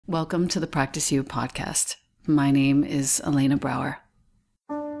Welcome to the Practice You podcast. My name is Elena Brower.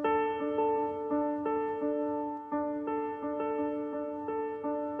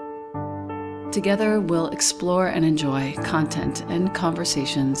 Together, we'll explore and enjoy content and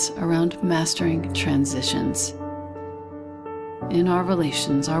conversations around mastering transitions in our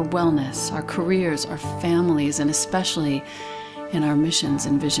relations, our wellness, our careers, our families, and especially in our missions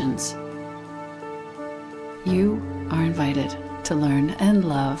and visions. You are invited to learn and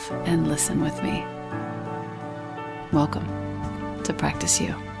love and listen with me. Welcome to Practice You.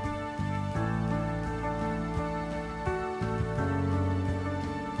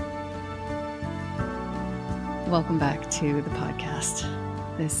 Welcome back to the podcast.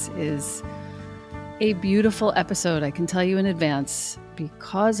 This is a beautiful episode, I can tell you in advance,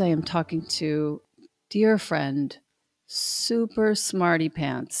 because I am talking to dear friend, super smarty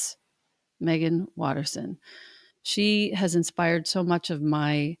pants, Meggan Watterson. She has inspired so much of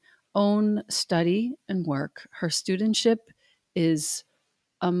my own study and work. Her studentship is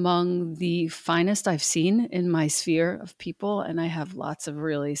among the finest I've seen in my sphere of people, and I have lots of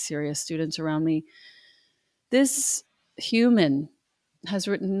really serious students around me. This human has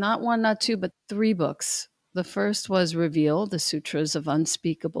written not one, not two, but 3 books. The first was Reveal, the Sutras of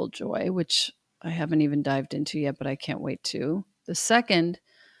Unspeakable Joy, which I haven't even dived into yet, but I can't wait to. The second,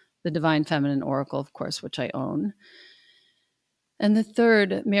 The Divine Feminine Oracle, of course, which I own. And the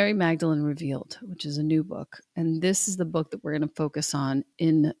third, Mary Magdalene Revealed, which is a new book. And this is the book that we're going to focus on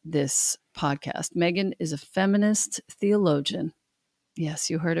in this podcast. Meggan is a feminist theologian. Yes,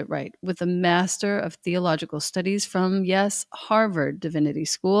 you heard it right. With a Master of Theological Studies from, yes, Harvard Divinity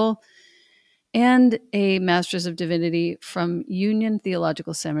School, and a Master's of Divinity from Union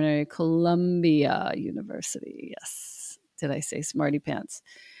Theological Seminary, Columbia University. Yes. Did I say smarty pants?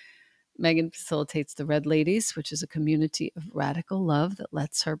 Meggan facilitates the Red Ladies, which is a community of radical love that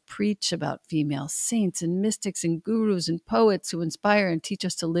lets her preach about female saints and mystics and gurus and poets who inspire and teach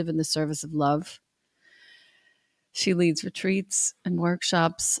us to live in the service of love. She leads retreats and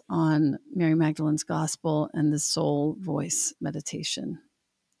workshops on Mary Magdalene's Gospel and the Soul Voice meditation.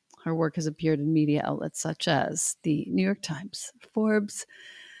 Her work has appeared in media outlets such as the New York Times, Forbes,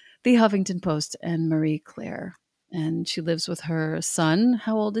 the Huffington Post, and Marie Claire. And she lives with her son.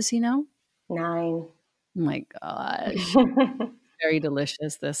 How old is he now? 9. Oh my gosh. Very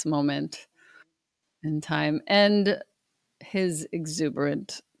delicious, this moment in time. And his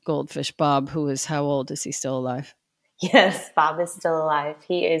exuberant goldfish, Bob, who is how old? Is he still alive? Yes, Bob is still alive.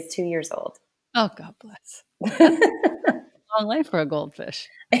 He is 2 years old. Oh, God bless. Long life for a goldfish.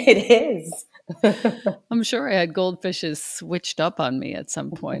 It is. I'm sure I had goldfishes switched up on me at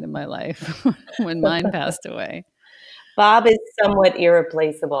some point in my life when mine passed away. Bob is somewhat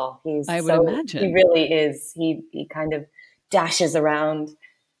irreplaceable. I would imagine. He really is. He kind of dashes around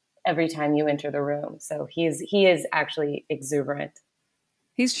every time you enter the room. So he is actually exuberant.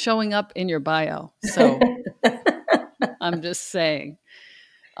 He's showing up in your bio. So I'm just saying.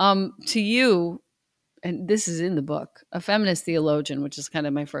 To you, and this is in the book, a feminist theologian, which is kind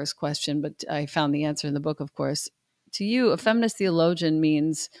of my first question, but I found the answer in the book, of course. To you, a feminist theologian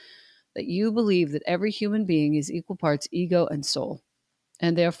means that you believe that every human being is equal parts ego and soul,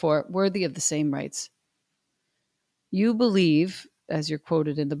 and therefore worthy of the same rights. You believe, as you're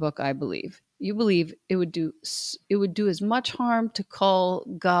quoted in the book, I believe, you believe it would do as much harm to call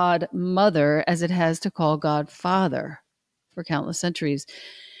God mother as it has to call God father for countless centuries,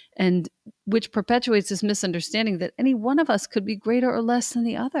 and which perpetuates this misunderstanding that any one of us could be greater or less than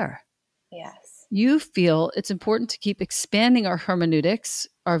the other. Yes. You feel it's important to keep expanding our hermeneutics,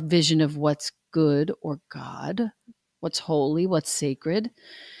 our vision of what's good or God, what's holy, what's sacred.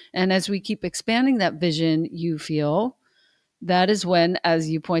 And as we keep expanding that vision, you feel that is when, as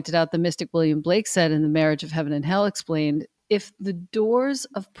you pointed out, the mystic William Blake said in The Marriage of Heaven and Hell explained, if the doors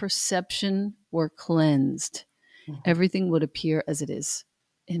of perception were cleansed, everything would appear as it is,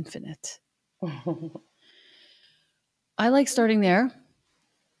 infinite. I like starting there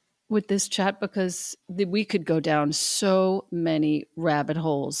with this chat because we could go down so many rabbit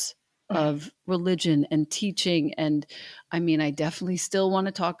holes of religion and teaching. And I mean, I definitely still want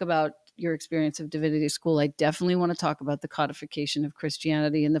to talk about your experience of divinity school. I definitely want to talk about the codification of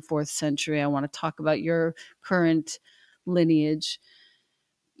Christianity in the 4th century. I want to talk about your current lineage.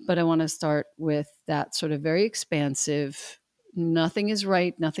 But I want to start with that sort of very expansive, nothing is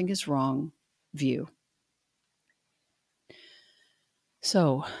right, nothing is wrong view.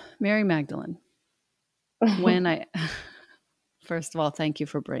 So, Mary Magdalene, first of all, thank you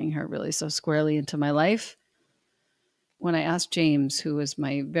for bringing her really so squarely into my life. When I asked James, who was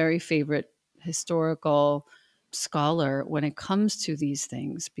my very favorite historical scholar when it comes to these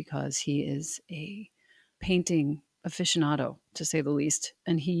things, because he is a painting aficionado, to say the least,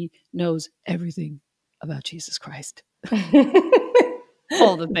 and he knows everything about Jesus Christ.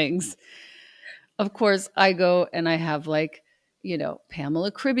 All the things. Of course, I go and I have, like,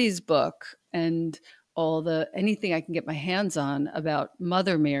 Pamela Cribby's book and anything I can get my hands on about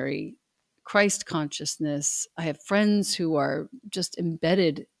Mother Mary, Christ consciousness. I have friends who are just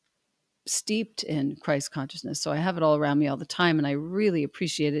steeped in Christ consciousness. So I have it all around me all the time. And I really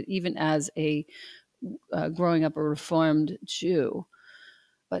appreciate it, even as growing up a Reformed Jew.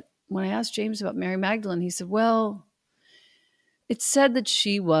 But when I asked James about Mary Magdalene, he said, well, it's said that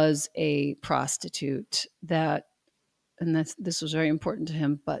she was a prostitute, and this was very important to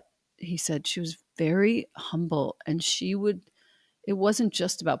him, but he said she was very humble, and it wasn't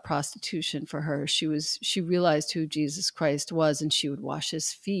just about prostitution for her. She realized who Jesus Christ was, and she would wash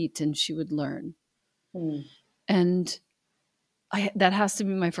his feet, and she would learn. Mm. And that has to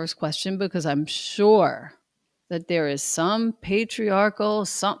be my first question, because I'm sure that there is some patriarchal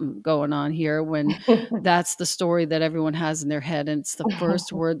something going on here when that's the story that everyone has in their head. And it's the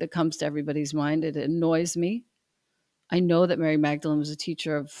first word that comes to everybody's mind. It annoys me. I know that Mary Magdalene was a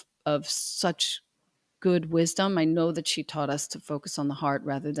teacher of such good wisdom. I know that she taught us to focus on the heart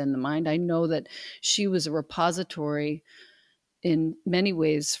rather than the mind. I know that she was a repository in many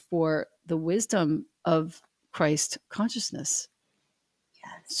ways for the wisdom of Christ consciousness.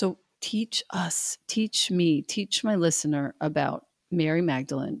 Yes. So teach me, teach my listener about Mary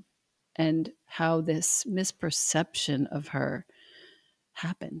Magdalene and how this misperception of her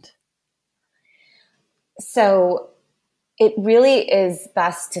happened. So it really is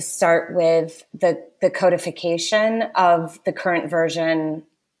best to start with the codification of the current version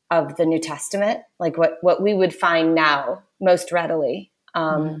of the New Testament, like what we would find now most readily.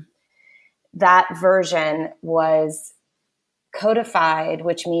 That version was codified,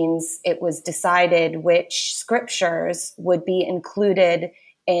 which means it was decided which scriptures would be included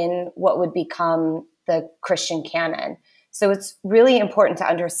in what would become the Christian canon. So it's really important to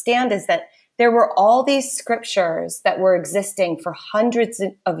understand is that there were all these scriptures that were existing for hundreds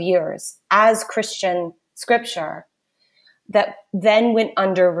of years as Christian scripture that then went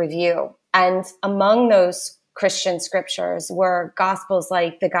under review. And among those Christian scriptures were gospels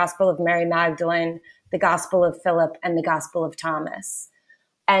like the Gospel of Mary Magdalene, the Gospel of Philip, and the Gospel of Thomas.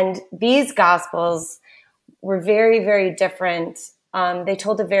 And these gospels were very, very different. They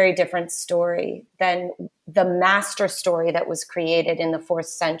told a very different story than the master story that was created in the 4th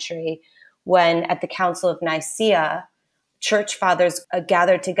century when at the Council of Nicaea, church fathers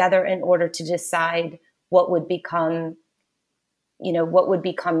gathered together in order to decide what would become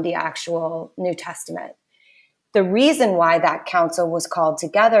the actual New Testament. The reason why that council was called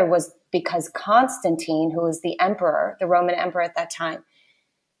together was because Constantine, who was the emperor, the Roman emperor at that time,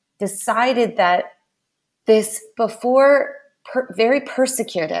 decided that this very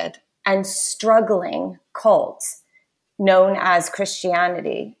persecuted and struggling cult known as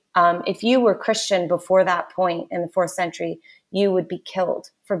Christianity, if you were Christian before that point in the 4th century, you would be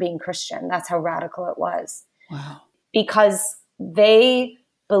killed for being Christian. That's how radical it was. Wow. Because they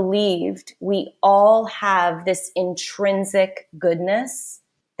believed we all have this intrinsic goodness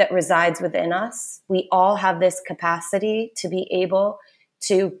that resides within us. We all have this capacity to be able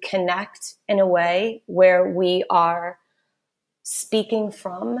to connect in a way where we are speaking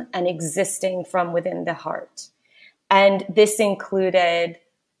from and existing from within the heart. And this included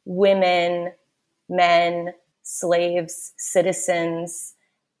women, men, slaves, citizens.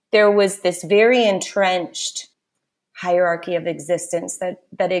 There was this very entrenched hierarchy of existence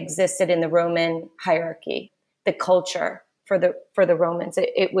that existed in the Roman hierarchy, the culture for the Romans.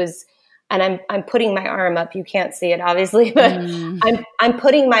 It was, and I'm putting my arm up. You can't see it obviously, but I'm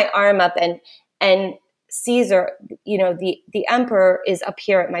putting my arm up, and Caesar, the emperor is up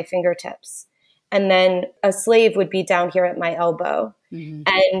here at my fingertips, and then a slave would be down here at my elbow,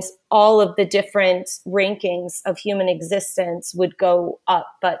 and all of the different rankings of human existence would go up,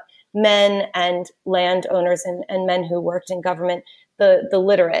 but men and landowners and men who worked in government, the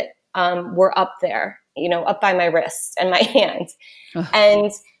literate, were up there, up by my wrist and my hand.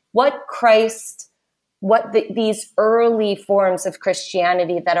 And these early forms of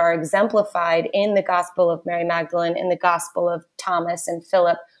Christianity that are exemplified in the Gospel of Mary Magdalene, in the Gospel of Thomas and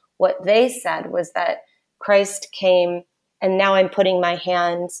Philip, what they said was that Christ came, and now I'm putting my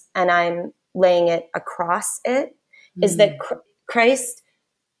hand and I'm laying it across it, is that Christ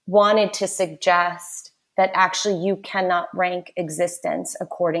wanted to suggest that actually you cannot rank existence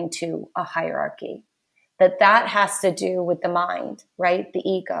according to a hierarchy, that has to do with the mind, right? The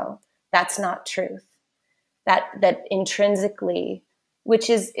ego. That's not truth. that intrinsically, which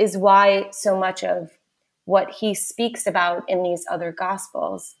is why so much of what he speaks about in these other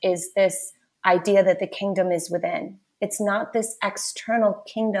gospels is this idea that the kingdom is within. It's not this external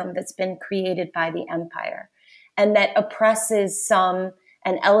kingdom that's been created by the empire and that oppresses some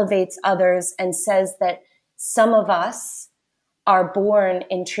and elevates others and says that some of us are born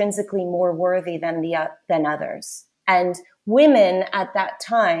intrinsically more worthy than others. And women at that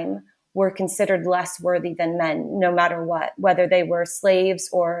time were considered less worthy than men, no matter what, whether they were slaves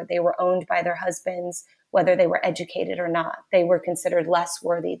or they were owned by their husbands, whether they were educated or not, they were considered less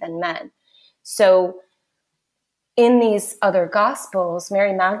worthy than men. So in these other gospels,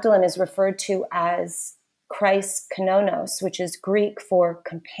 Mary Magdalene is referred to as Christ's kenonos, which is Greek for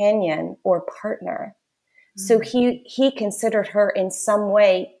companion or partner. So he considered her in some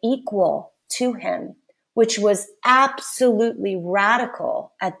way equal to him, which was absolutely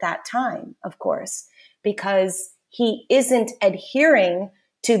radical at that time, of course, because he isn't adhering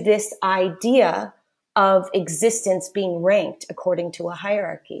to this idea of existence being ranked according to a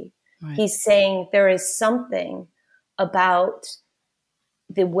hierarchy. Right. He's saying there is something about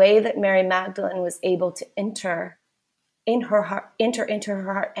the way that Mary Magdalene was able to enter into her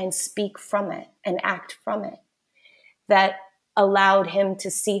heart and speak from it and act from it, that allowed him to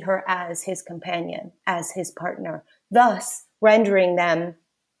see her as his companion, as his partner, thus rendering them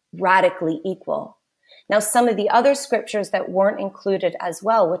radically equal. Now, some of the other scriptures that weren't included as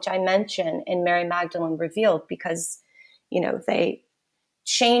well, which I mention in Mary Magdalene Revealed, because, they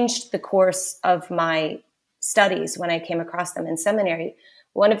changed the course of my studies when I came across them in seminary.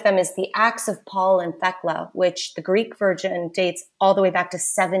 One of them is the Acts of Paul and Thecla, which the Greek version dates all the way back to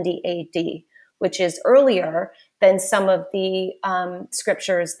 70 AD, which is earlier than some of the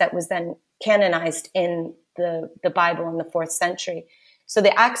scriptures that was then canonized in the Bible in the 4th century. So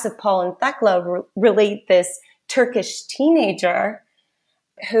the Acts of Paul and Thecla relate this Turkish teenager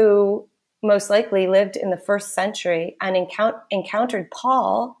who most likely lived in the 1st century and encountered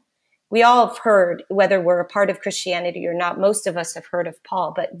Paul. We all have heard, whether we're a part of Christianity or not, most of us have heard of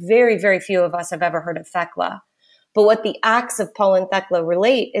Paul, but very, very few of us have ever heard of Thecla. But what the Acts of Paul and Thecla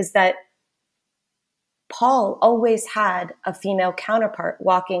relate is that Paul always had a female counterpart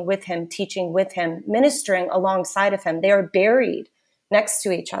walking with him, teaching with him, ministering alongside of him. They are buried next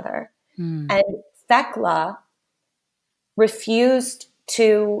to each other. And Thecla refused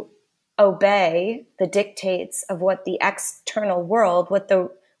to obey the dictates of what the external world, what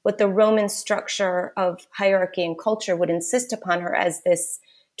the Roman structure of hierarchy and culture would insist upon her as this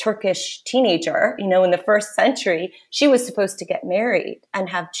Turkish teenager. In the 1st century, she was supposed to get married and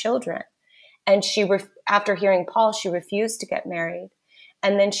have children. And after hearing Paul, she refused to get married.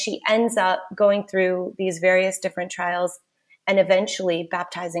 And then she ends up going through these various different trials and eventually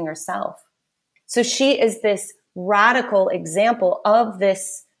baptizing herself. So she is this radical example of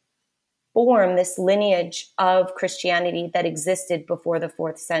this form, this lineage of Christianity that existed before the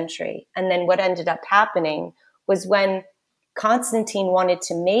 4th century. And then what ended up happening was when Constantine wanted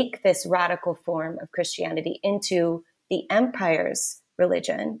to make this radical form of Christianity into the empire's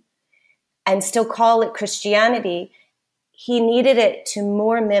religion and still call it Christianity, he needed it to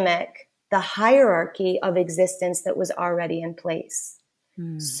more mimic the hierarchy of existence that was already in place.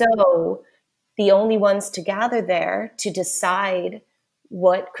 So the only ones to gather there to decide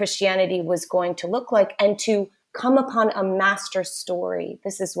what Christianity was going to look like and to come upon a master story.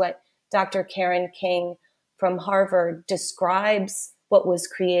 This is what Dr. Karen King from Harvard describes what was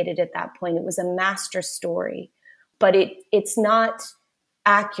created at that point. It was a master story, but it's not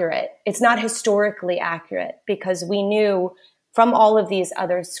accurate. It's not historically accurate, because we knew from all of these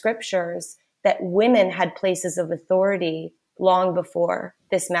other scriptures that women had places of authority long before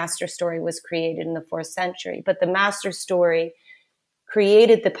this master story was created in the 4th century. But the master story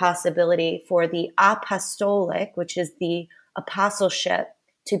created the possibility for the apostolic, which is the apostleship,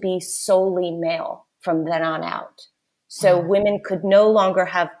 to be solely male from then on out. So women could no longer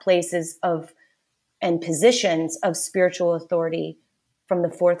have places of and positions of spiritual authority from the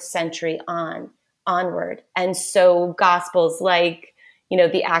 4th century onward. And so gospels like,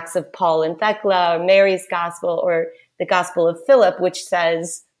 the Acts of Paul and Thecla, or Mary's gospel, or the Gospel of Philip, which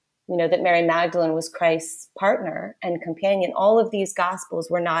says, that Mary Magdalene was Christ's partner and companion. All of these gospels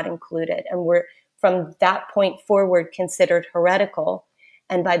were not included and were from that point forward considered heretical.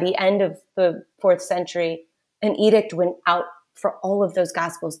 And by the end of the 4th century, an edict went out for all of those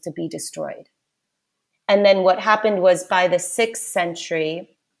gospels to be destroyed. And then what happened was, by the 6th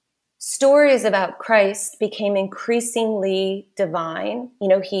century, stories about Christ became increasingly divine.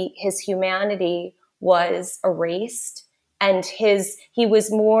 His humanity was erased, and he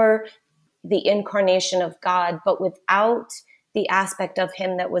was more the incarnation of God, but without the aspect of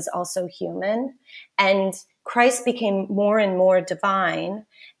him that was also human. And Christ became more and more divine,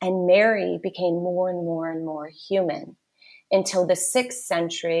 and Mary became more and more and more human, until the 6th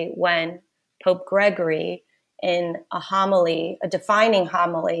century, when Pope Gregory, in a homily, a defining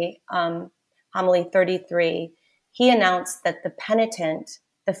homily, homily 33, he announced that the penitent,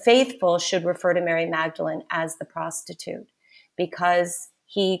 the faithful, should refer to Mary Magdalene as the prostitute, because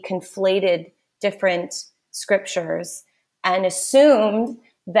he conflated different scriptures and assumed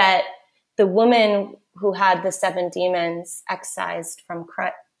that the woman who had the 7 demons excised from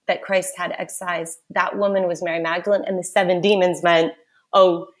Christ, that Christ had excised, that woman was Mary Magdalene, and the 7 demons meant,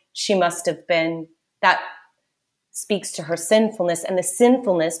 oh, she must have been, that speaks to her sinfulness, and the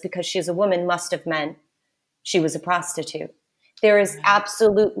sinfulness, because she's a woman, must have meant she was a prostitute. There is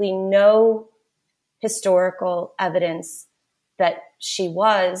absolutely no historical evidence that she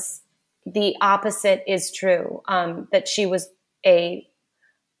was. The opposite is true, that she was a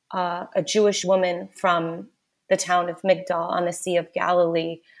Jewish woman from the town of Migdal on the Sea of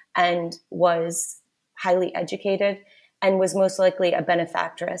Galilee, and was highly educated and was most likely a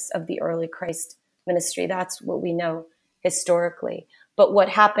benefactress of the early Christ ministry. That's what we know historically. But what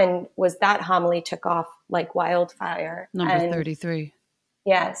happened was that homily took off like wildfire. Number 33.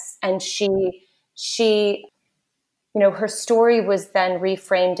 Yes. And she, her story was then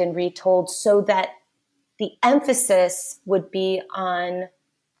reframed and retold so that the emphasis would be on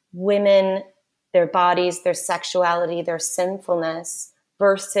women, their bodies, their sexuality, their sinfulness,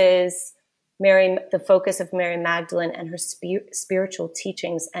 versus Mary, the focus of Mary Magdalene and her spiritual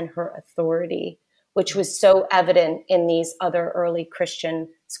teachings and her authority, which was so evident in these other early Christian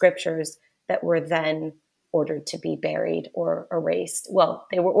scriptures that were then ordered to be buried or erased. Well,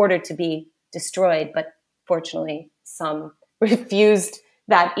 they were ordered to be destroyed, but fortunately some refused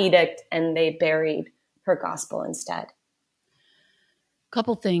that edict and they buried her gospel instead.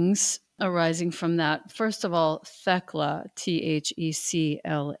 Couple things arising from that. First of all, Thecla,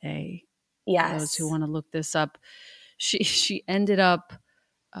 Thecla. Yes. Those who want to look this up. She ended up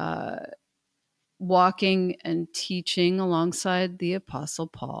walking and teaching alongside the Apostle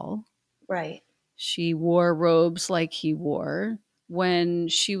Paul. Right. She wore robes like he wore. When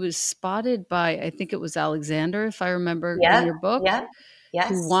she was spotted by, I think it was Alexander, if I remember in your book, yes,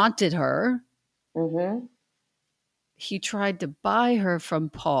 who wanted her. Mm-hmm. He tried to buy her from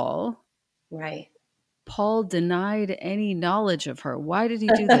Paul. Right. Paul denied any knowledge of her. Why did he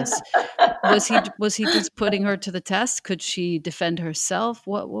do this? Was he just putting her to the test? Could she defend herself?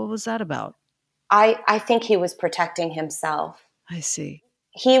 What was that about? I think he was protecting himself. I see.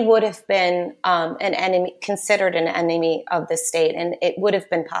 He would have been an enemy, considered an enemy of the state, and it would have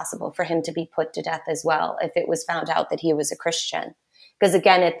been possible for him to be put to death as well if it was found out that he was a Christian. Because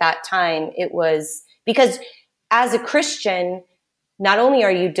again, at that time, it was because as a Christian, not only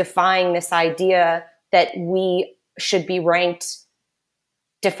are you defying this idea that we should be ranked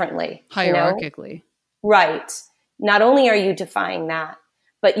differently, hierarchically, right? Not only are you defying that,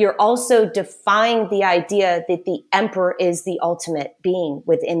 but you're also defying the idea that the emperor is the ultimate being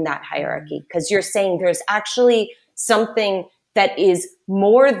within that hierarchy, because you're saying there's actually something that is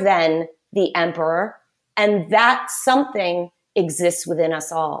more than the emperor, and that something exists within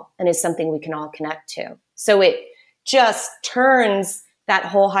us all and is something we can all connect to. So it just turns that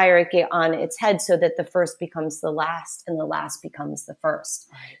whole hierarchy on its head so that the first becomes the last and the last becomes the first.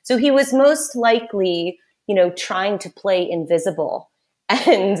 Right. So he was most likely, trying to play invisible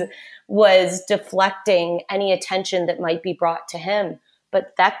and was deflecting any attention that might be brought to him.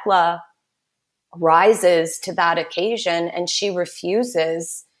 But Thecla rises to that occasion and she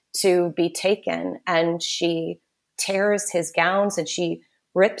refuses to be taken, and she tears his gowns and she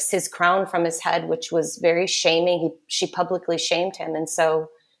rips his crown from his head, which was very shaming. She publicly shamed him. And so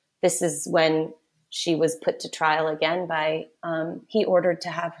this is when she was put to trial again by, he ordered to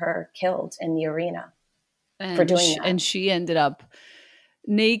have her killed in the arena for doing that. And she ended up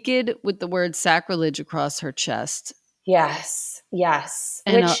naked with the word sacrilege across her chest. Yes.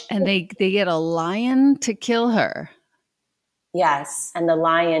 And they get a lion to kill her. Yes. And the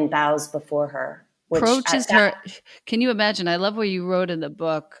lion bows before her. Approaches her. Can you imagine? I love what you wrote in the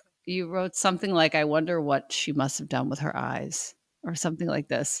book. You wrote something like, I wonder what she must have done with her eyes, or something like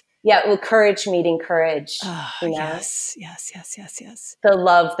this. Yeah, well, courage meeting courage. Oh, yes. The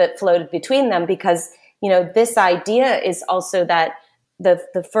love that floated between them, because, this idea is also that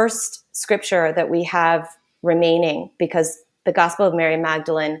the first scripture that we have remaining, because the Gospel of Mary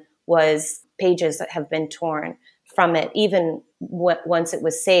Magdalene was pages that have been torn from it, even once it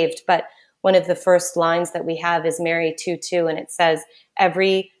was saved. But one of the first lines that we have is Mary 2:2, and it says,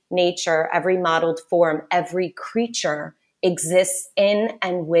 every nature, every modeled form, every creature exists in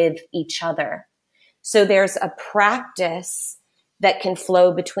and with each other. So there's a practice that can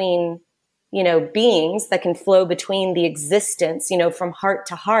flow between, beings, that can flow between the existence, from heart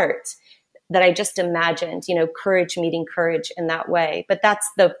to heart, that I just imagined, courage meeting courage in that way. But that's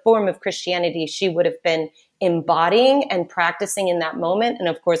the form of Christianity she would have been embodying and practicing in that moment. And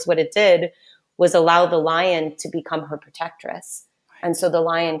of course, what it did was allow the lion to become her protectress. Right. And so the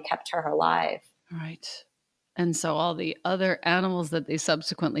lion kept her alive. Right. And so all the other animals that they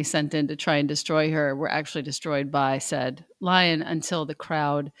subsequently sent in to try and destroy her were actually destroyed by said lion, until the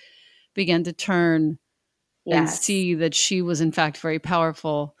crowd began to turn and see that she was in fact very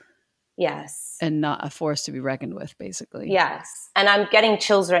powerful. Yes. And not a force to be reckoned with, basically. Yes. And I'm getting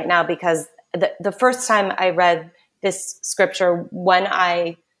chills right now because the first time I read this scripture, when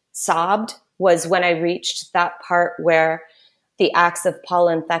I sobbed, was when I reached that part where the Acts of Paul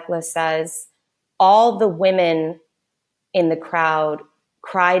and Thecla says, all the women in the crowd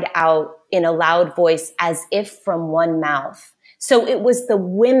cried out in a loud voice as if from one mouth. So it was the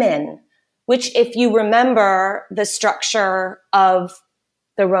women, which, if you remember the structure of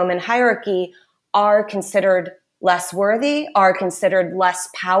the Roman hierarchy, are considered less worthy, are considered less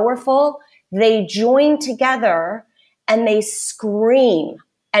powerful. They join together and they scream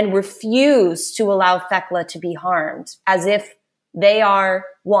and refuse to allow Thecla to be harmed, as if they are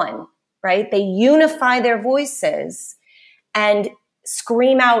one, right? They unify their voices and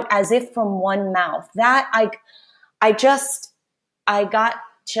scream out as if from one mouth. That I got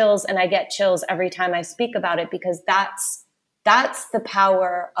chills, and I get chills every time I speak about it, because that's the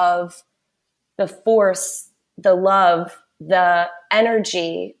power of the force, the love, the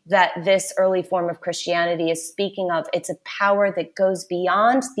energy that this early form of Christianity is speaking of. It's a power that goes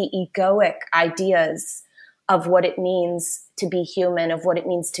beyond the egoic ideas of what it means to be human, of what it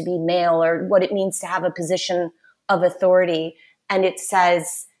means to be male, or what it means to have a position of authority. And it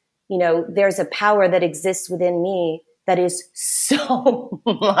says, there's a power that exists within me that is so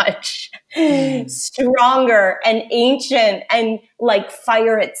much stronger and ancient and like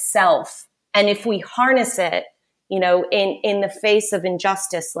fire itself. And if we harness it, in the face of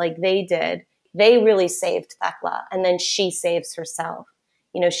injustice like they did, they really saved Thecla. And then she saves herself.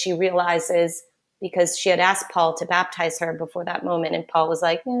 She realizes, because she had asked Paul to baptize her before that moment, and Paul was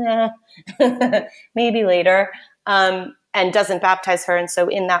like, maybe later, and doesn't baptize her. And so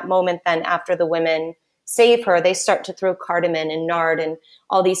in that moment, then after the women save her, they start to throw cardamom and nard and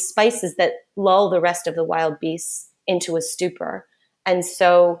all these spices that lull the rest of the wild beasts into a stupor. And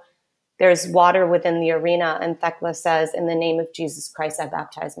so there's water within the arena, and Thecla says, in the name of Jesus Christ, I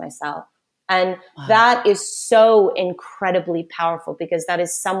baptize myself. And that is so incredibly powerful, because that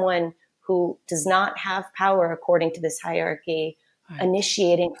is someone who does not have power according to this hierarchy,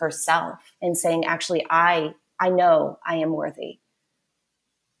 initiating herself and saying, actually, I know I am worthy.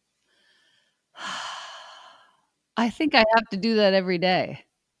 I think I have to do that every day.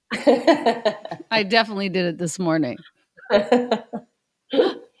 I definitely did it this morning. I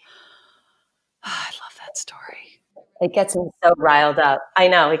love that story. It gets me so riled up. I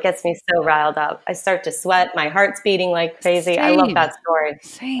know, it gets me so riled up. I start to sweat. My heart's beating like crazy. Same. I love that story.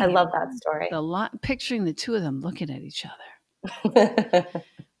 Same. I love that story. Picturing the two of them looking at each other.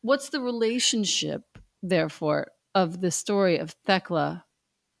 What's the relationship, therefore, of the story of Thecla,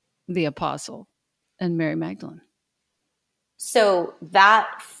 the apostle, and Mary Magdalene? So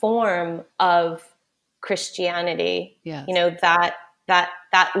that form of Christianity, yes.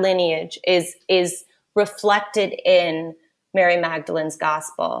 That lineage is reflected in Mary Magdalene's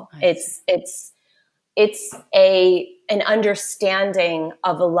gospel. Nice. It's an understanding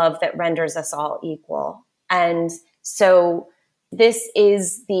of a love that renders us all equal. And so this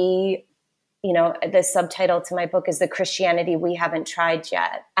is the subtitle to my book is The Christianity We Haven't Tried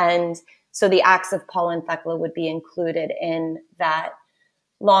Yet. And so the Acts of Paul and Thecla would be included in that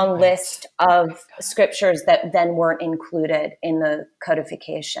long list of scriptures that then weren't included in the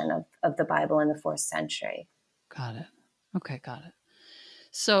codification of the Bible in the 4th century. Got it. Okay, got it.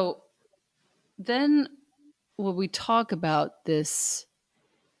 So then when we talk about this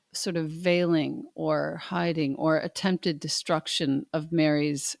sort of veiling or hiding or attempted destruction of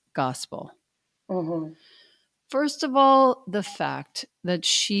Mary's gospel, first of all, the fact that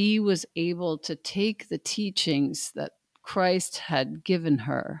she was able to take the teachings that Christ had given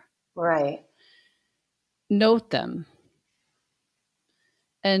her, right, note them,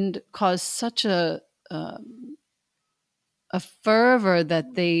 and cause such a fervor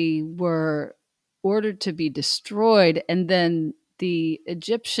that they were ordered to be destroyed, and then the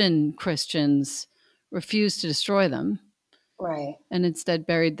Egyptian Christians refused to destroy them. Right. and instead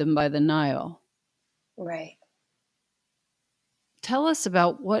buried them by the Nile. Right. Tell us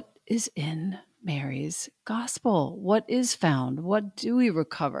about what is in Mary's gospel. What is found? What do we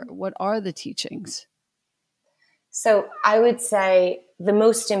recover? What are the teachings? So I would say the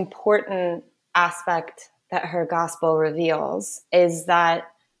most important aspect that her gospel reveals is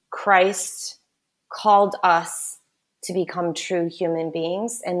that Christ called us to become true human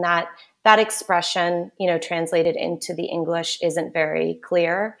beings, and that expression, translated into the English isn't very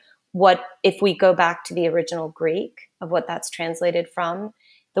clear. What if we go back to the original Greek of what that's translated from?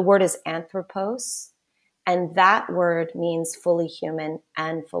 The word is anthropos, and that word means fully human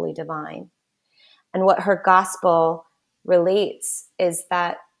and fully divine. And what her gospel relates is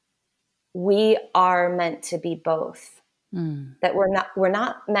that we are meant to be both. That we're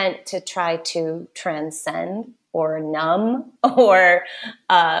not meant to try to transcend or numb or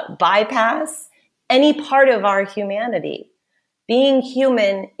bypass any part of our humanity. Being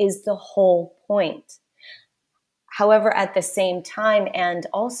human is the whole point. However, at the same time, and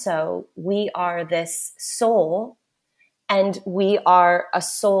also, we are this soul, and we are a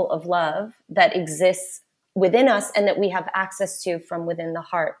soul of love that exists within us and that we have access to from within the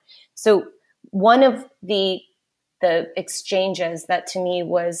heart. So one of the exchanges that to me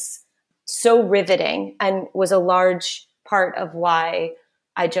was so riveting and was a large part of why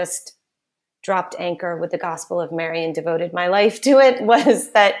I just dropped anchor with the Gospel of Mary and devoted my life to it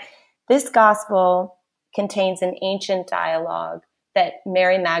was that this gospel contains an ancient dialogue that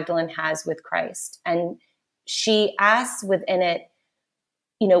Mary Magdalene has with Christ. And she asks within it,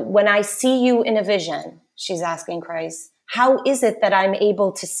 when I see you in a vision, she's asking Christ, how is it that I'm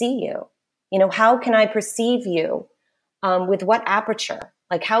able to see you? How can I perceive you? With what aperture?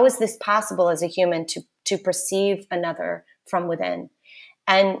 Like, how is this possible as a human to perceive another from within?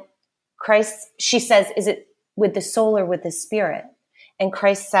 And Christ, she says, is it with the soul or with the spirit? And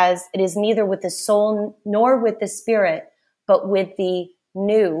Christ says, it is neither with the soul nor with the spirit, but with the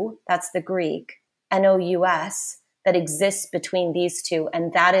nous, that's the Greek, nous, that exists between these two.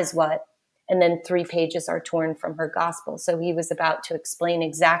 And that is what, and then 3 pages are torn from her gospel. So he was about to explain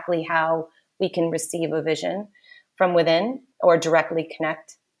exactly how we can receive a vision from within or directly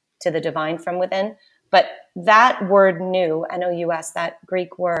connect to the divine from within. But that word nous, nous, that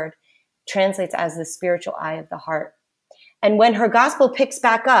Greek word, translates as the spiritual eye of the heart. And when her gospel picks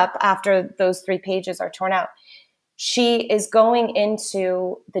back up after those 3 pages are torn out, she is going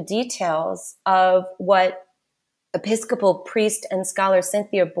into the details of what Episcopal priest and scholar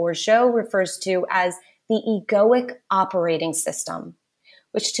Cynthia Bourgeot refers to as the egoic operating system,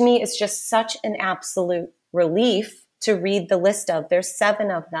 which to me is just such an absolute relief to read the list of. There's 7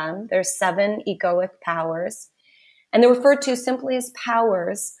 of them. There's 7 egoic powers, and they're referred to simply as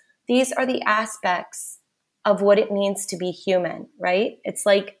powers. These are the aspects of what it means to be human, right? It's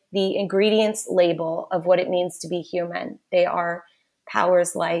like the ingredients label of what it means to be human. They are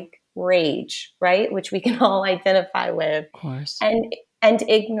powers like rage, right? Which we can all identify with. Of course. And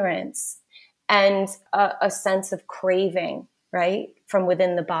ignorance and a sense of craving, right? From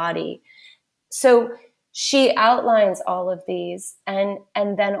within the body. So she outlines all of these and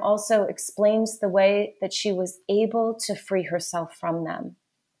then also explains the way that she was able to free herself from them.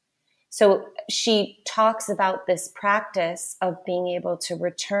 So she talks about this practice of being able to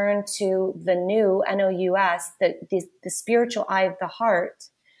return to the nous, nous, the spiritual eye of the heart,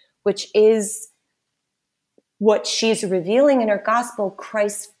 which is what she's revealing in her gospel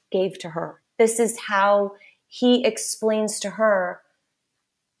Christ gave to her. This is how he explains to her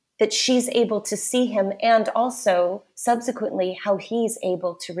that she's able to see him, and also subsequently how he's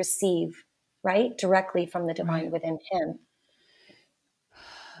able to receive, right, directly from the divine within him.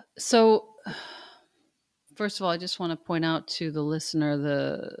 So, first of all, I just want to point out to the listener,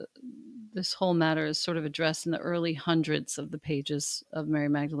 this whole matter is sort of addressed in the early hundreds of the pages of Mary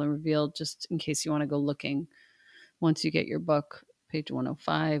Magdalene Revealed, just in case you want to go looking once you get your book, page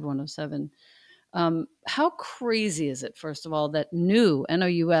 105, 107. How crazy is it, first of all, that nous,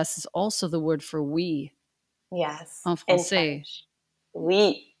 nous, is also the word for we? Yes. En français.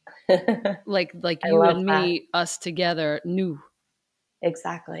 Oui. like you and me, that. Us together, nous.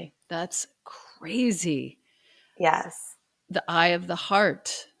 Exactly. That's crazy. Yes. The eye of the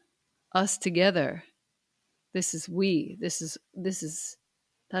heart, us together. This is we. This is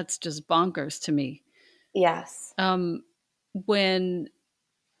that's just bonkers to me. Yes. When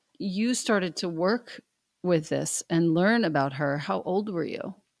you started to work with this and learn about her, how old were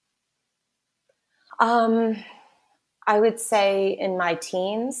you? I would say in my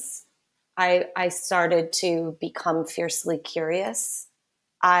teens, I started to become fiercely curious.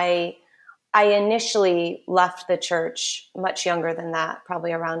 I I initially left the church much younger than that,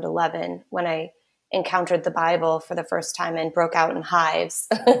 probably around 11, when I encountered the Bible for the first time and broke out in hives,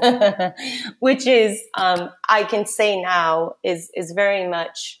 which is, I can say now, is very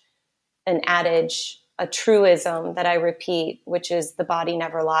much an adage, a truism that I repeat, which is the body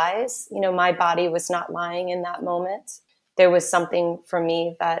never lies. You know, my body was not lying in that moment. There was something for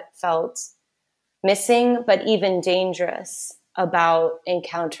me that felt missing, but even dangerous about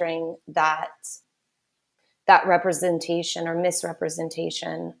encountering that representation or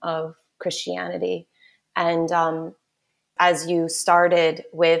misrepresentation of Christianity. And as you started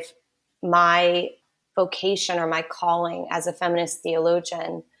with my vocation or my calling as a feminist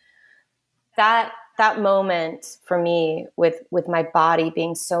theologian, that moment for me with my body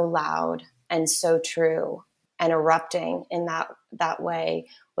being so loud and so true and erupting in that way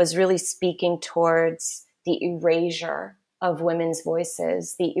was really speaking towards the erasure of women's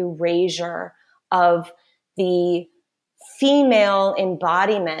voices, the erasure of the female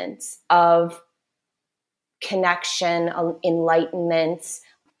embodiment of connection, enlightenment,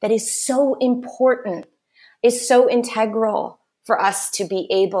 that is so important, is so integral for us to be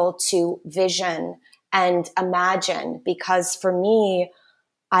able to vision and imagine. Because for me,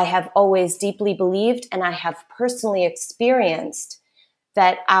 I have always deeply believed, and I have personally experienced,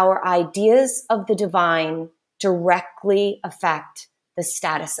 that our ideas of the divine directly affect the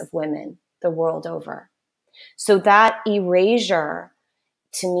status of women the world over. So that erasure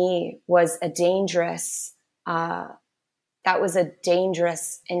to me was a dangerous,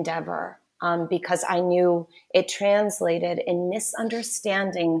 endeavor, because I knew it translated in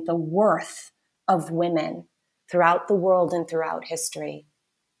misunderstanding the worth of women throughout the world and throughout history.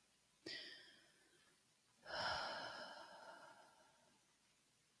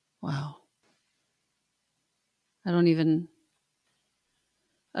 Wow. I don't even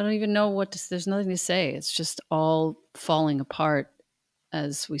know what to, there's nothing to say. It's just all falling apart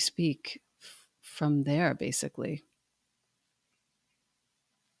as we speak from there, basically.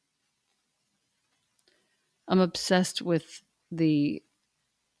 I'm obsessed with I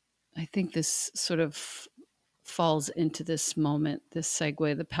think this sort of falls into this moment, this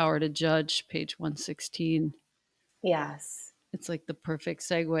segue, the power to judge, page 116. Yes. It's like the perfect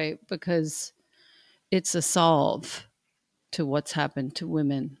segue because it's a solve to what's happened to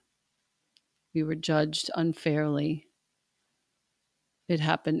women. We were judged unfairly.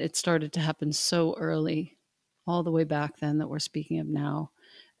 It started to happen so early, all the way back then that we're speaking of now.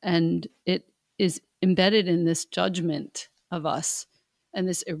 And it is embedded in this judgment of us, and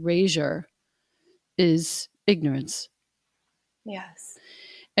this erasure is ignorance. Yes.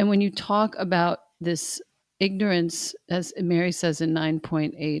 And when you talk about this ignorance, as Mary says in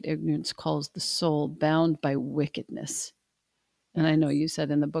 9.8, ignorance calls the soul bound by wickedness. And I know you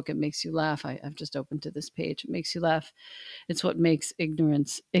said in the book, it makes you laugh. I've just opened to this page. It makes you laugh. It's what makes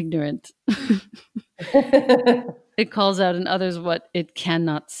ignorance ignorant. It calls out in others what it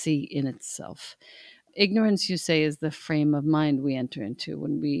cannot see in itself. Ignorance, you say, is the frame of mind we enter into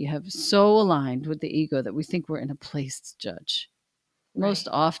when we have so aligned with the ego that we think we're in a place to judge. Right. Most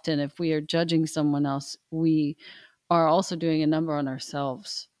often, if we are judging someone else, we are also doing a number on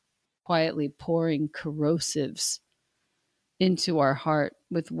ourselves, quietly pouring corrosives into our heart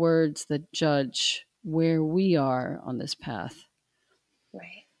with words that judge where we are on this path.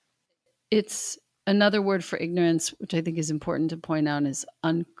 Right. It's another word for ignorance, which I think is important to point out, is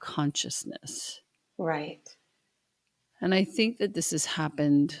unconsciousness. Right. And I think that this has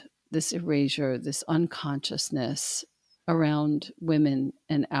happened, this erasure, this unconsciousness around women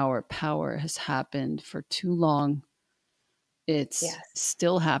and our power has happened for too long. It's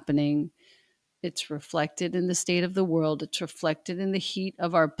still happening. It's reflected in the state of the world. It's reflected in the heat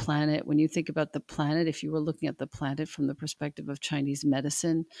of our planet. When you think about the planet, if you were looking at the planet from the perspective of Chinese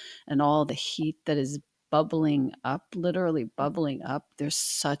medicine and all the heat that is bubbling up, literally bubbling up, there's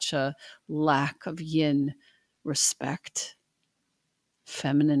such a lack of yin respect,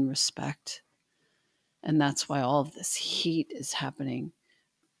 feminine respect. And that's why all of this heat is happening.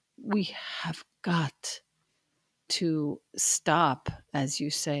 We have got to stop, as you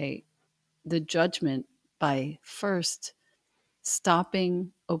say, the judgment by first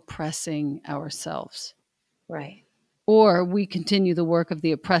stopping oppressing ourselves. Right. Or we continue the work of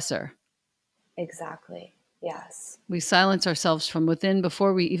the oppressor. Exactly. Yes. We silence ourselves from within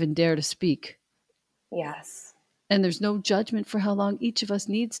before we even dare to speak. Yes. And there's no judgment for how long each of us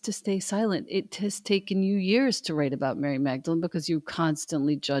needs to stay silent. It has taken you years to write about Mary Magdalene because you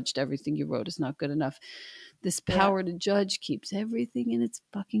constantly judged everything you wrote as not good enough. This power to judge keeps everything in its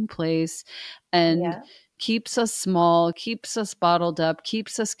fucking place and keeps us small, keeps us bottled up,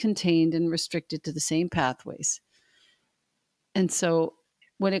 keeps us contained and restricted to the same pathways. And so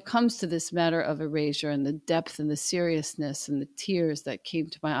when it comes to this matter of erasure and the depth and the seriousness and the tears that came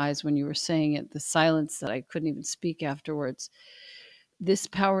to my eyes when you were saying it, the silence that I couldn't even speak afterwards, this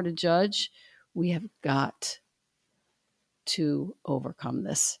power to judge, we have got to overcome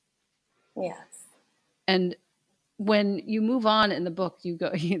this. Yes. And when you move on in the book, you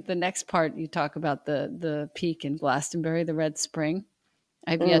go, the next part, you talk about the peak in Glastonbury, the Red Spring.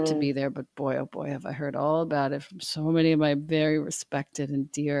 I've yet to be there, but boy, oh boy, have I heard all about it from so many of my very respected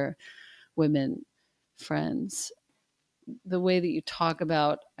and dear women friends. The way that you talk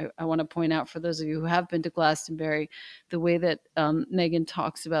about, I want to point out for those of you who have been to Glastonbury, the way that Meggan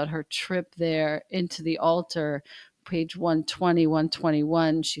talks about her trip there into the altar, page 120,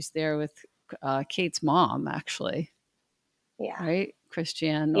 121. She's there with Kate's mom, actually. Yeah. Right?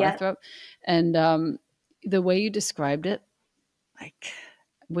 Christiane Northrup. And the way you described it, like,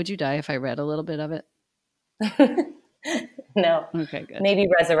 would you die if I read a little bit of it? No. Okay, good. Maybe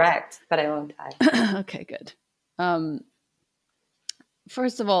resurrect, but I won't die. Okay, good.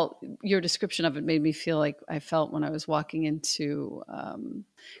 First of all, your description of it made me feel like I felt when I was walking into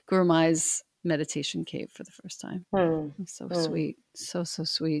Gurmai's meditation cave for the first time. So sweet. So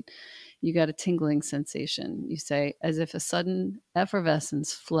sweet. You got a tingling sensation. You say, as if a sudden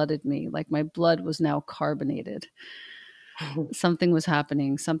effervescence flooded me, like my blood was now carbonated. Something was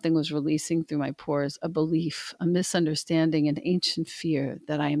happening. Something was releasing through my pores, a belief, a misunderstanding, an ancient fear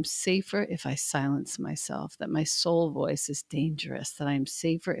that I am safer if I silence myself, that my soul voice is dangerous, that I am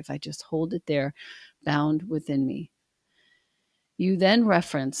safer if I just hold it there, bound within me. You then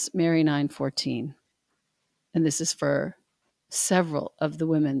reference Mary 9:14, and this is for several of the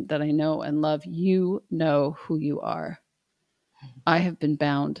women that I know and love. You know who you are. I have been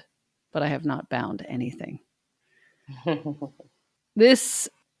bound, but I have not bound anything. This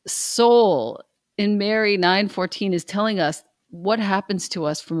soul in Mary 9:14 is telling us what happens to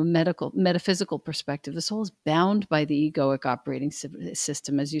us from a metaphysical perspective. The soul is bound by the egoic operating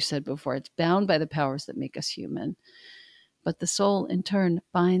system, as you said before. It's bound by the powers that make us human. But the soul, in turn,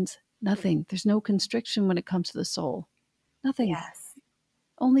 binds nothing. There's no constriction when it comes to the soul. Nothing. Yes.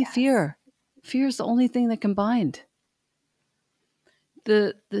 Only fear. Fear is the only thing that can bind.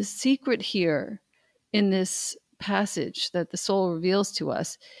 The secret here in this passage that the soul reveals to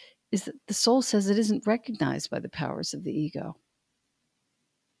us is that the soul says it isn't recognized by the powers of the ego.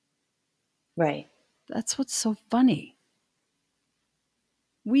 Right. That's what's so funny.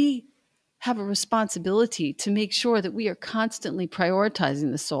 We have a responsibility to make sure that we are constantly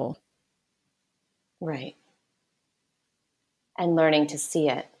prioritizing the soul. Right. And learning to see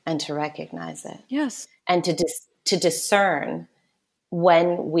it and to recognize it. Yes. And to discern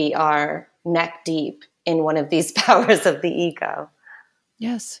when we are neck deep in one of these powers of the ego.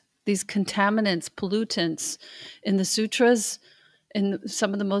 Yes. These contaminants, pollutants in the sutras, in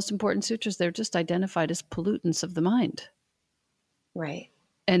some of the most important sutras, they're just identified as pollutants of the mind. Right.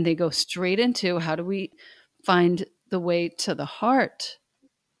 And they go straight into how do we find the way to the heart,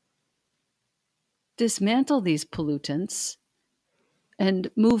 dismantle these pollutants, and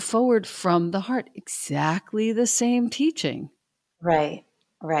move forward from the heart. Exactly the same teaching. Right.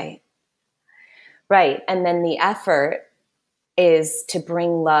 Right. Right. And then the effort is to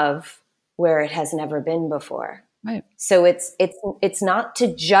bring love where it has never been before. Right. So it's not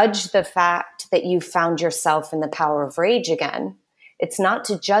to judge the fact that you found yourself in the power of rage again. It's not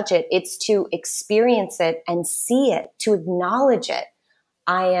to judge it. It's to experience it and see it, to acknowledge it.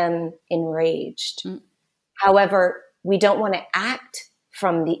 I am enraged. However, we don't want to act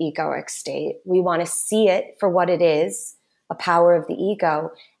from the egoic state. We want to see it for what it is, a power of the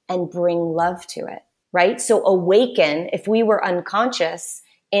ego, and bring love to it, right? So awaken, if we were unconscious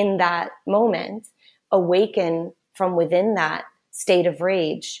in that moment, awaken from within that state of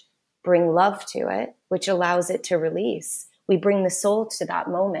rage, bring love to it, which allows it to release. We bring the soul to that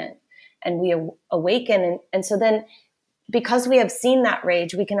moment and we awaken. And so then because we have seen that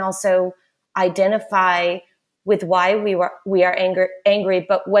rage, we can also identify with why we are angry.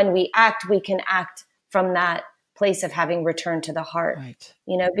 But when we act, we can act from that place of having returned to the heart, right.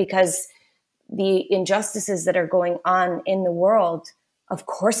 Because the injustices that are going on in the world, of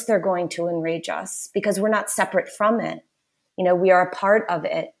course, they're going to enrage us because we're not separate from it. We are a part of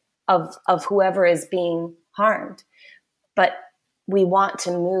it, of whoever is being harmed. But we want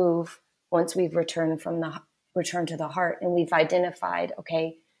to move once we've returned to the heart and we've identified,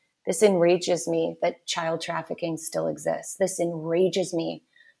 okay, this enrages me that child trafficking still exists. This enrages me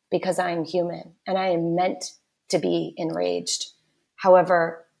because I am human and I am meant to be enraged.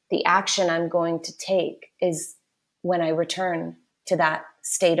 However, the action I'm going to take is when I return to that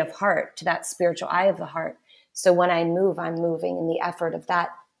state of heart, to that spiritual eye of the heart. So when I move, I'm moving in the effort of that,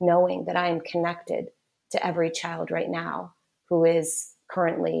 knowing that I am connected to every child right now who is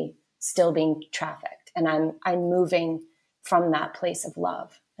currently still being trafficked. And I'm moving from that place of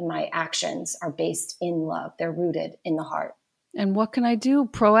love. And my actions are based in love. They're rooted in the heart. And what can I do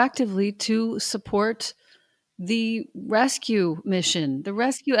proactively to support the rescue mission, the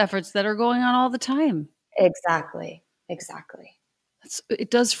rescue efforts that are going on all the time? Exactly.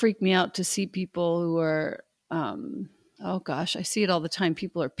 It does freak me out to see people who are, oh gosh, I see it all the time.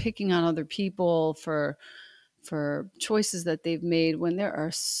 People are picking on other people for choices that they've made when there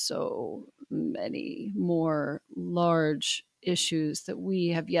are so many more large issues that we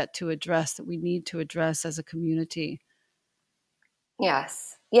have yet to address, that we need to address as a community.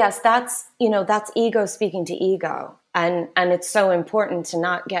 Yes. That's ego speaking to ego. And it's so important to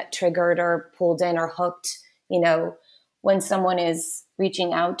not get triggered or pulled in or hooked, when someone is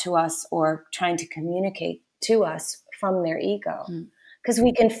reaching out to us or trying to communicate to us from their ego, because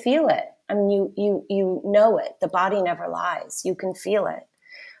we can feel it. I mean, you know it. The body never lies. You can feel it.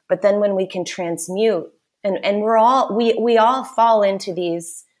 But then when we can transmute, and we all fall into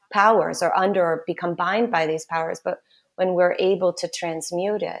these powers or become bound by these powers. But when we're able to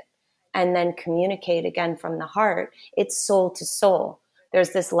transmute it and then communicate again from the heart, it's soul to soul.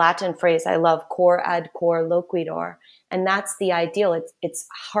 There's this Latin phrase I love, cor ad cor loquitur. And that's the ideal. It's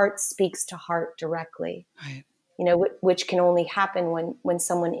heart speaks to heart directly. Right. Which can only happen when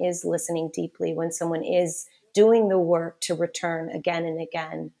someone is listening deeply, when someone is doing the work to return again and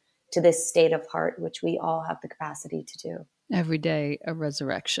again to this state of heart, which we all have the capacity to do. Every day, a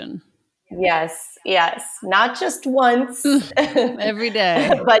resurrection. Yes. Not just once. Every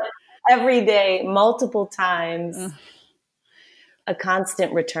day. But every day, multiple times. A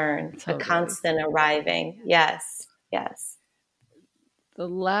constant return, totally. A constant arriving. Yes. The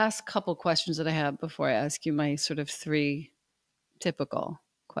last couple questions that I have before I ask you my sort of 3 typical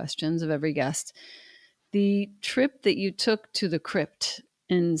questions of every guest. The trip that you took to the crypt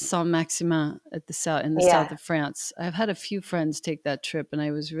in Saint-Maximin in the south of France. I've had a few friends take that trip, and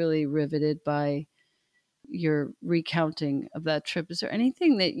I was really riveted by your recounting of that trip. Is there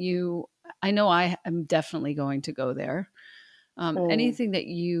anything that I know I am definitely going to go there. Anything that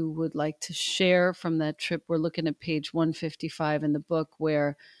you would like to share from that trip? We're looking at page 155 in the book,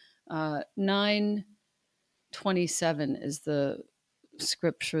 where 9:27 is the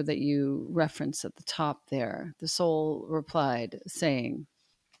scripture that you reference at the top there. The soul replied, saying,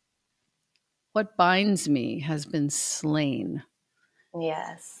 "What binds me has been slain.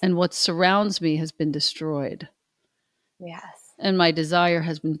 Yes. And what surrounds me has been destroyed. Yes. And my desire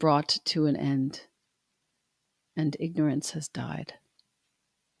has been brought to an end. And ignorance has died."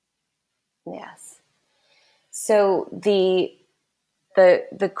 Yes. So the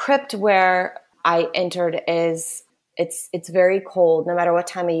crypt where I entered it's very cold. No matter what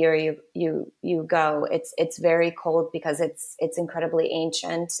time of year you go, it's very cold because it's incredibly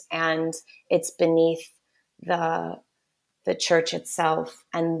ancient, and it's beneath the church itself.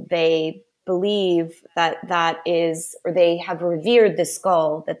 And they believe that is, or they have revered the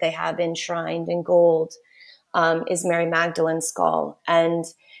skull that they have enshrined in gold. Is Mary Magdalene's skull. And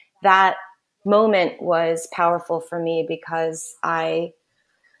that moment was powerful for me because I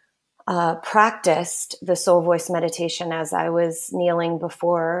practiced the soul voice meditation as I was kneeling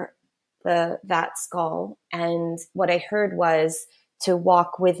before that skull. And what I heard was, to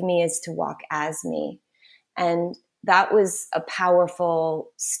walk with me is to walk as me. And that was a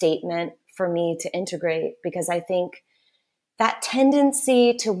powerful statement for me to integrate, because I think that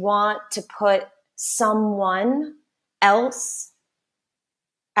tendency to want to put someone else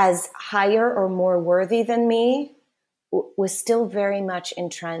as higher or more worthy than me was still very much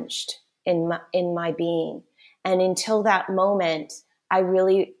entrenched in my being. And until that moment, I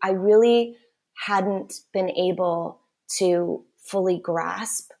really hadn't been able to fully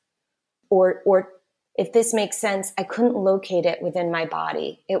grasp, or if this makes sense, I couldn't locate it within my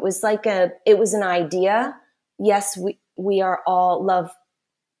body. It was an idea. Yes, we are all, love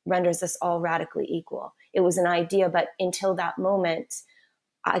renders us all radically equal. It was an idea, but until that moment,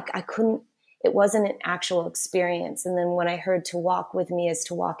 I couldn't, it wasn't an actual experience. And then when I heard to walk with me is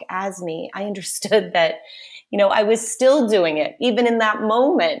to walk as me, I understood that, I was still doing it. Even in that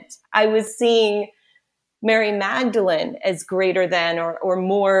moment, I was seeing Mary Magdalene as greater than, or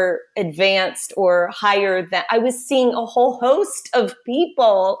more advanced or higher than. I was seeing a whole host of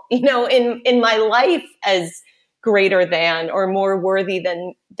people, in my life as greater than or more worthy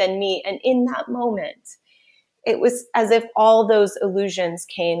than me. And in that moment, it was as if all those illusions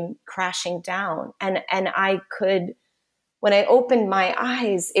came crashing down. And I could, when I opened my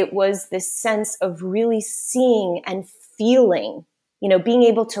eyes, it was this sense of really seeing and feeling, being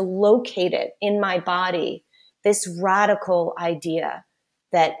able to locate it in my body, this radical idea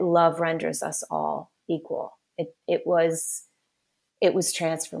that love renders us all equal. It was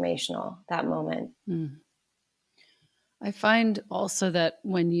transformational, that moment. Mm. I find also that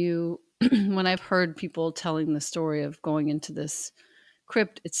when I've heard people telling the story of going into this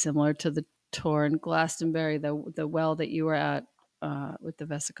crypt, it's similar to the tour in Glastonbury, the well that you were at with the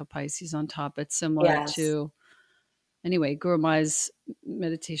Vesica Pisces on top. It's similar Yes. to, anyway, Guru Mai's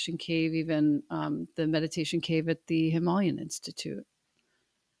meditation cave, even the meditation cave at the Himalayan Institute.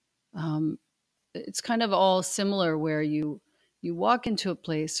 It's kind of all similar, where you walk into a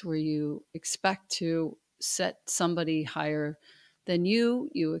place where you expect to set somebody higher than you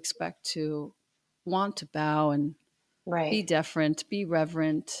expect to want to bow and be deferent, be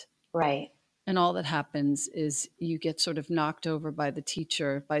reverent. Right. And all that happens is you get sort of knocked over by the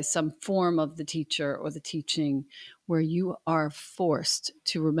teacher, by some form of the teacher or the teaching, where you are forced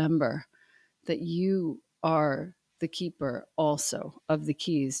to remember that you are the keeper also of the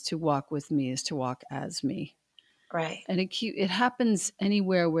keys. To walk with me is to walk as me. Right. And it happens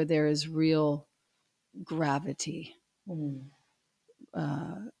anywhere where there is real gravity,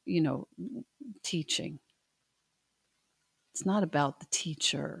 teaching. It's not about the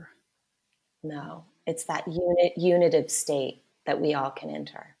teacher. No, it's that unitive state that we all can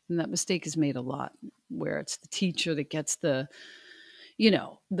enter. And that mistake is made a lot, where it's the teacher that gets the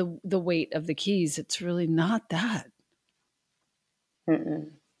weight of the keys. It's really not that.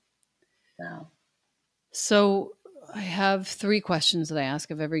 Mm-mm. No. So I have 3 questions that I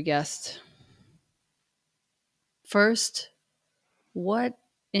ask of every guest. First, what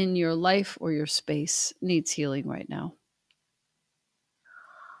in your life or your space needs healing right now?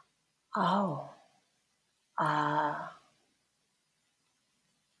 Oh, I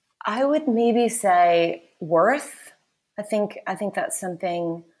would maybe say worth. I think that's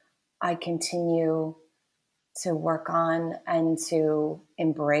something I continue to work on and to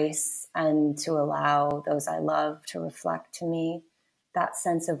embrace, and to allow those I love to reflect to me that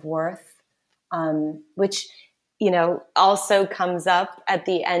sense of worth, which, also comes up at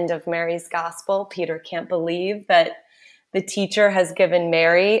the end of Mary's gospel. Peter can't believe that the teacher has given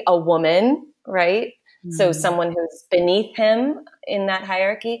Mary a woman, right? Mm-hmm. So someone who's beneath him in that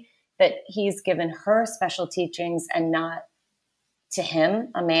hierarchy, that he's given her special teachings and not to him,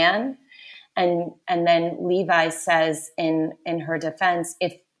 a man. And then Levi says in her defense,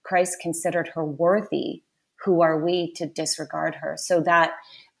 if Christ considered her worthy, who are we to disregard her? So that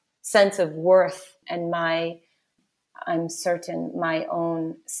sense of worth and I'm certain my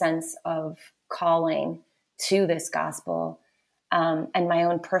own sense of calling to this gospel, and my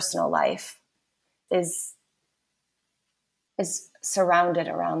own personal life is surrounded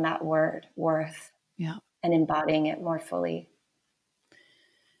around that word, worth. Yeah. And embodying it more fully.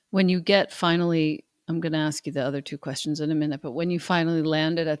 When you get finally, I'm going to ask you the other 2 questions in a minute, but when you finally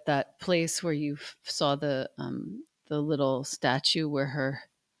landed at that place where you saw the little statue where her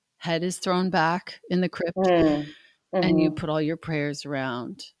head is thrown back in the crypt, and you put all your prayers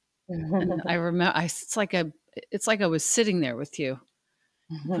around, and I remember, it's like I was sitting there with you.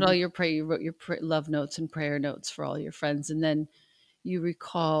 You put all your prayer, you wrote your love notes and prayer notes for all your friends, and then you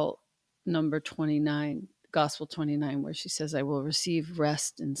recall number 29, Gospel 29, where she says, I will receive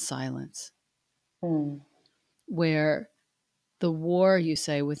rest in silence. Where the war, you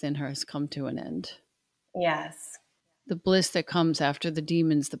say, within her has come to an end. Yes. The bliss that comes after the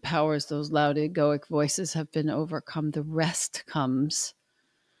demons, the powers, those loud egoic voices have been overcome. The rest comes.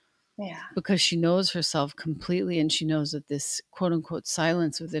 Yeah. Because she knows herself completely, and she knows that this quote unquote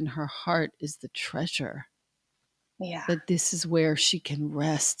silence within her heart is the treasure. Yeah. That this is where she can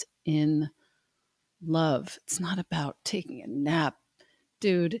rest in love. It's not about taking a nap,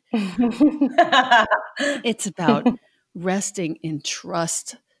 dude. It's about resting in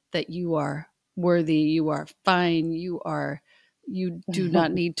trust that you are worthy, you are fine, you do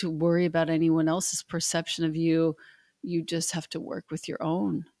not need to worry about anyone else's perception of you. You just have to work with your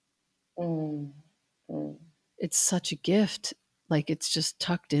own. It's such a gift. Like, it's just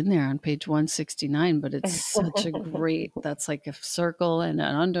tucked in there on page 169, but it's such a great, that's like a circle and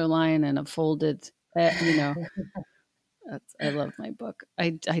an underline and a folded, I love my book. I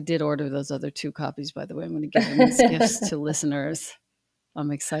did order those other 2 copies, by the way. I'm going to give them as gifts to listeners.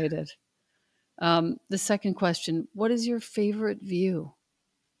 I'm excited. The second question, what is your favorite view?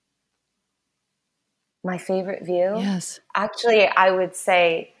 My favorite view? Yes. Actually, I would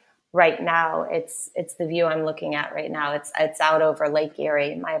say right now it's the view I'm looking at right now. It's out over Lake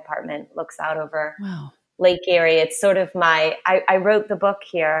Erie. My apartment looks out over Wow. Lake Erie. It's sort of I wrote the book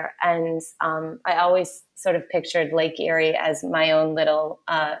here, and I always sort of pictured Lake Erie as my own little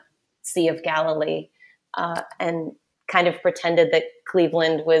Sea of Galilee, and kind of pretended that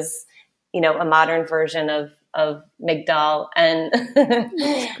Cleveland was, a modern version of Migdal, and That's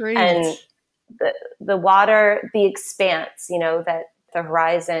and great. the water, the expanse, that the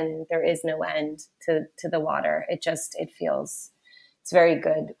horizon, there is no end to the water. It feels, it's very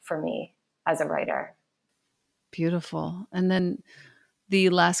good for me as a writer. Beautiful. And then the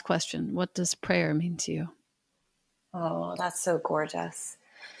last question, what does prayer mean to you? Oh, that's so gorgeous.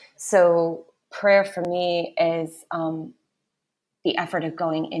 So prayer for me is the effort of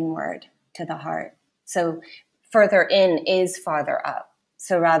going inward to the heart. So further in is farther up.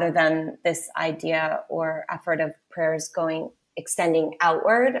 So rather than this idea or effort of prayers extending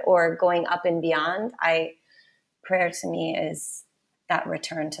outward or going up and beyond, prayer to me is that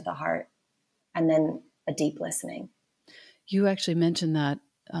return to the heart and then a deep listening. You actually mentioned that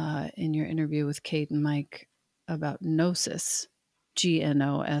in your interview with Kate and Mike about gnosis,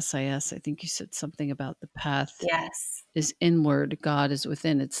 Gnosis. I think you said something about the path Yes. is inward, God is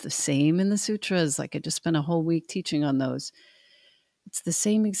within. It's the same in the sutras. Like I just spent a whole week teaching on those. It's the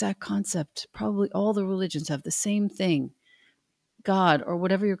same exact concept. Probably all the religions have the same thing. God, or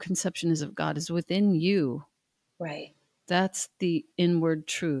whatever your conception is of God, is within you. Right. That's the inward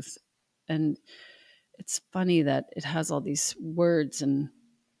truth. And it's funny that it has all these words and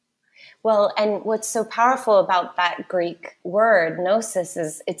Well, and what's so powerful about that Greek word, gnosis,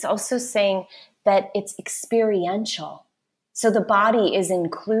 is it's also saying that it's experiential. So the body is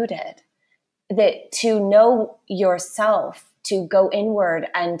included, that to know yourself, to go inward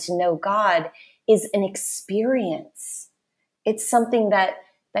and to know God is an experience. It's something that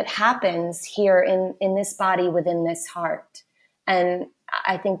happens here in this body within this heart. And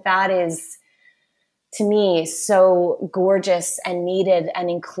I think that is, to me, so gorgeous and needed and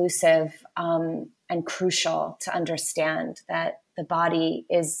inclusive, and crucial to understand that the body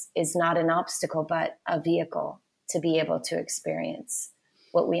is not an obstacle, but a vehicle to be able to experience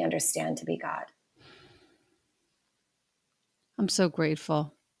what we understand to be God. I'm so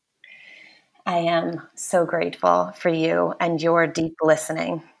grateful. I am so grateful for you and your deep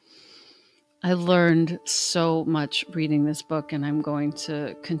listening. I learned so much reading this book, and I'm going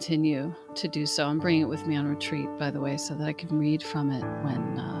to continue to do so. I'm bringing it with me on retreat, by the way, so that I can read from it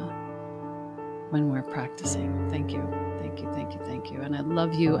when we're practicing. Thank you. Thank you, thank you, thank you. And I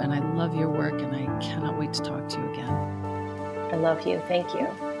love you, and I love your work, and I cannot wait to talk to you again. I love you. Thank you.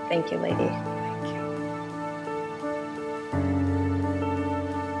 Thank you, lady.